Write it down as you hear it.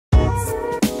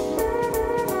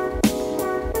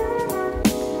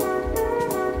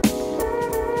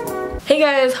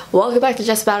guys, welcome back to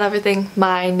Just About Everything.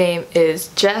 My name is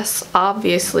Jess,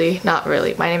 obviously, not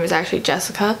really. My name is actually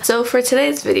Jessica. So for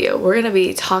today's video, we're gonna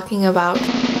be talking about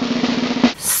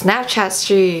Snapchat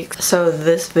streaks. So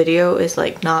this video is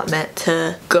like not meant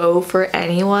to go for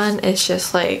anyone. It's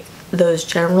just like those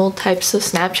general types of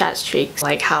Snapchat streaks,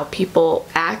 like how people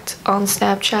act on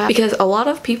Snapchat, because a lot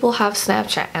of people have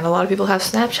Snapchat and a lot of people have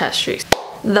Snapchat streaks.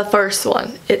 The first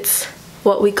one, it's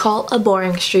what we call a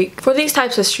boring streak. For these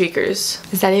types of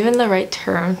streakers, is that even the right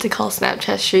term to call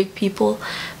Snapchat streak people?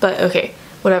 But okay,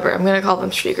 whatever, I'm gonna call them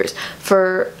streakers.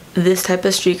 For this type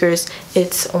of streakers,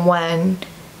 it's when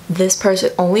this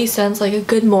person only sends like a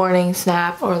good morning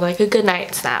snap or like a good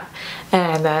night snap,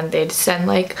 and then they'd send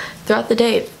like throughout the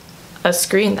day a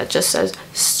screen that just says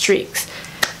streaks.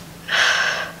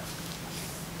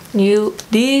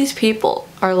 These people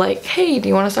are like, hey, do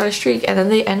you want to start a streak? And then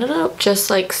they ended up just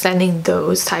like sending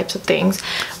those types of things,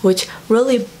 which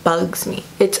really bugs me.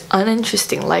 It's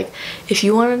uninteresting. Like, if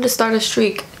you wanted to start a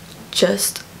streak,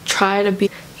 just try to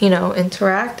be, you know,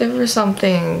 interactive or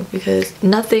something, because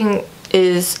nothing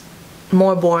is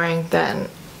more boring than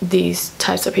these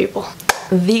types of people.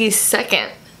 The second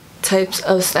types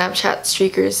of Snapchat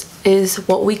streakers is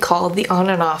what we call the on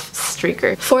and off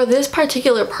streaker. For this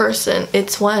particular person,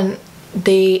 it's when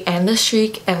they end a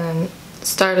streak and then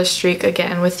start a streak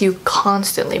again with you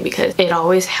constantly, because it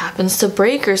always happens to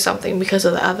break or something because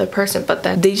of the other person, but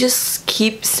then they just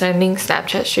keep sending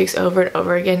Snapchat streaks over and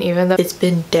over again, even though it's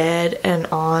been dead and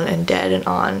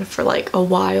on for like a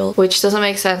while, which doesn't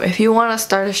make sense. If you want to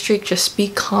start a streak, just be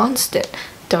constant.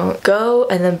 Don't go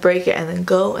and then break it and then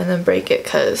go and then break it,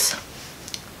 because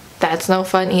that's no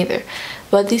fun either.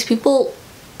 But these people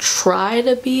try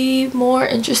to be more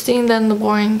interesting than the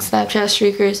boring Snapchat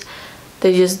streakers.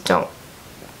 They just don't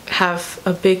have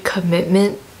a big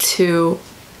commitment to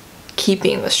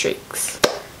keeping the streaks.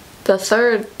 The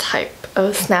third type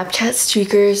of Snapchat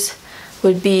streakers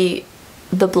would be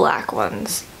the black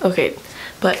ones. Okay,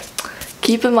 but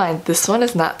keep in mind, this one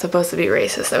is not supposed to be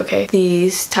racist, okay?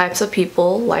 These types of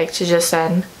people like to just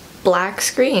send black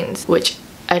screens, which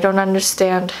I don't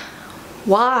understand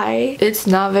why. It's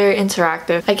not very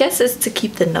interactive. I guess it's to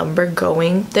keep the number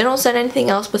going. They don't send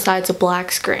anything else besides a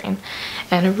black screen,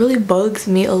 and it really bugs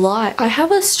me a lot. I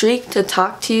have a streak to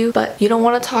talk to you, but you don't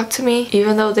want to talk to me,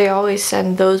 even though they always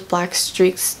send those black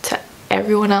streaks to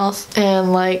everyone else.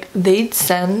 And like, they'd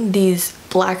send these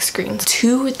black screens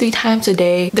 2 or 3 times a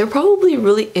day. They're probably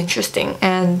really interesting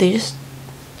and they just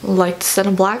like to send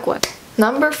a black one.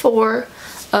 Number 4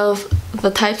 of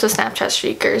the types of Snapchat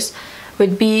streakers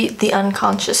would be the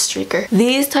unconscious streaker.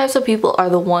 These types of people are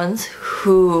the ones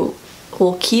who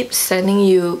will keep sending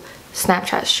you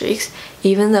Snapchat streaks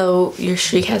even though your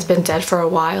streak has been dead for a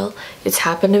while. It's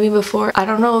happened to me before. I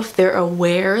don't know if they're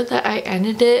aware that I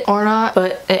ended it or not,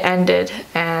 but it ended,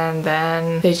 and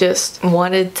then they just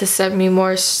wanted to send me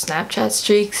more Snapchat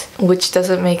streaks, which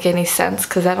doesn't make any sense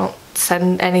because I don't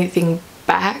send anything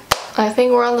back. I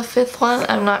think we're on the 5th one.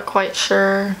 I'm not quite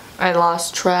sure. I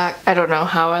lost track. I don't know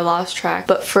how I lost track.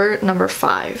 But for number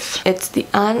 5, it's the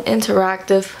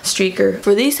uninteractive streaker.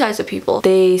 For these types of people,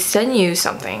 they send you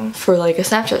something for like a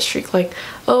Snapchat streak, like,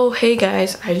 oh, hey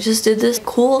guys, I just did this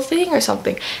cool thing or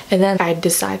something, and then I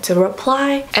decide to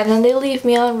reply, and then they leave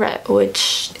me on red,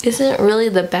 which isn't really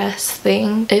the best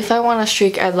thing. If I want a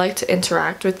streak, I'd like to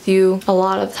interact with you a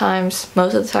lot of times,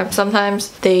 most of the time. Sometimes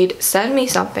they'd send me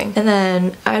something and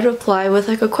then I'd reply with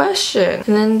like a question,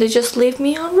 and then they just leave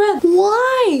me on red.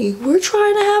 Why? We're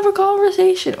trying to have a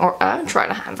conversation, or I'm trying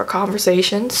to have a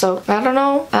conversation, so I don't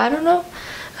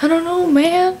know,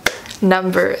 man.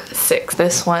 Number 6,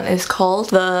 this one is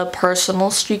called the personal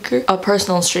streaker. A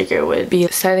personal streaker would be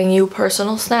sending you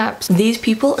personal snaps. These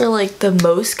people are like the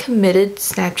most committed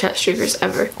Snapchat streakers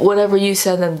ever. Whatever you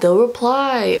send them, they'll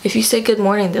reply. If you say good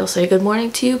morning, they'll say good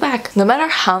morning to you back. No matter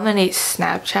how many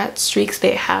Snapchat streaks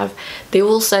they have, they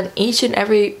will send each and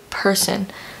every person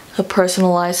a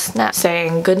personalized snap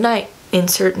saying good night,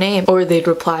 insert name, or they'd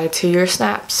reply to your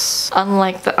snaps,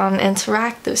 unlike the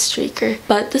uninteractive streaker.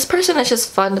 But this person is just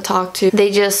fun to talk to.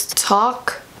 They just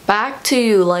talk back to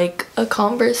you like a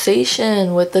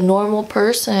conversation with a normal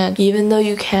person, even though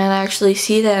you can't actually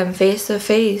see them face to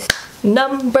face.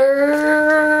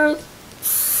 Number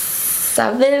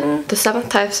 7, the 7th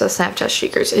types of Snapchat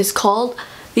streakers is called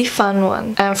the fun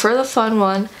one. And for the fun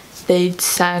one, they'd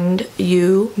send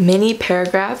you mini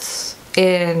paragraphs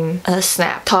in a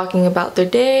snap talking about their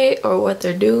day or what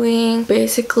they're doing,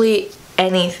 basically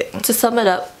anything. To sum it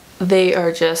up, they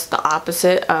are just the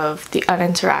opposite of the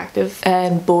uninteractive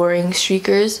and boring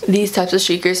streakers. These types of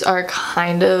streakers are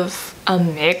kind of a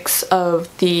mix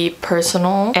of the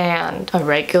personal and a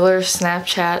regular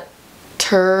Snapchatter.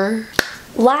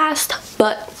 Last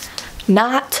but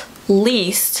not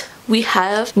least, we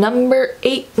have number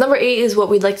 8. Number 8 is what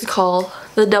we'd like to call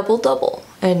the double double.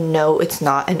 And no, it's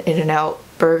not an In-N-Out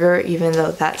burger, even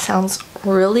though that sounds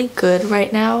really good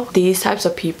right now. These types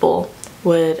of people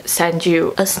would send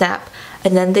you a snap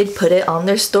and then they'd put it on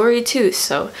their story too.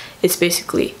 So it's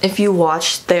basically, if you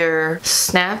watch their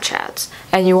Snapchats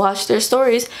and you watch their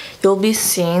stories, you'll be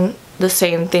seeing the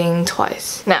same thing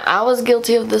twice. Now, I was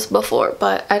guilty of this before,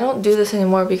 but I don't do this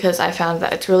anymore because I found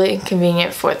that it's really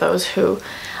inconvenient for those who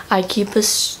I keep a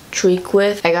streak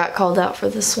with. I got called out for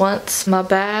this once, my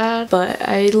bad, but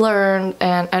I learned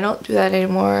and I don't do that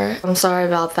anymore. I'm sorry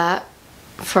about that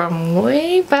from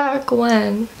way back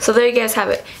when. So there you guys have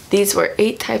it. These were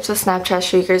 8 types of Snapchat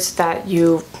streakers that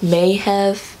you may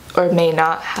have or may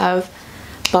not have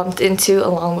bumped into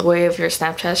along the way of your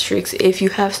Snapchat streaks if you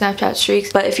have Snapchat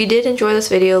streaks. But if you did enjoy this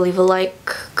video, leave a like,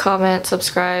 comment,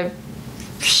 subscribe,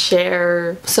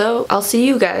 share. So I'll see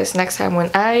you guys next time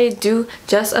when I do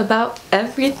just about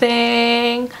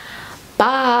everything.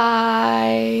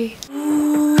 Bye.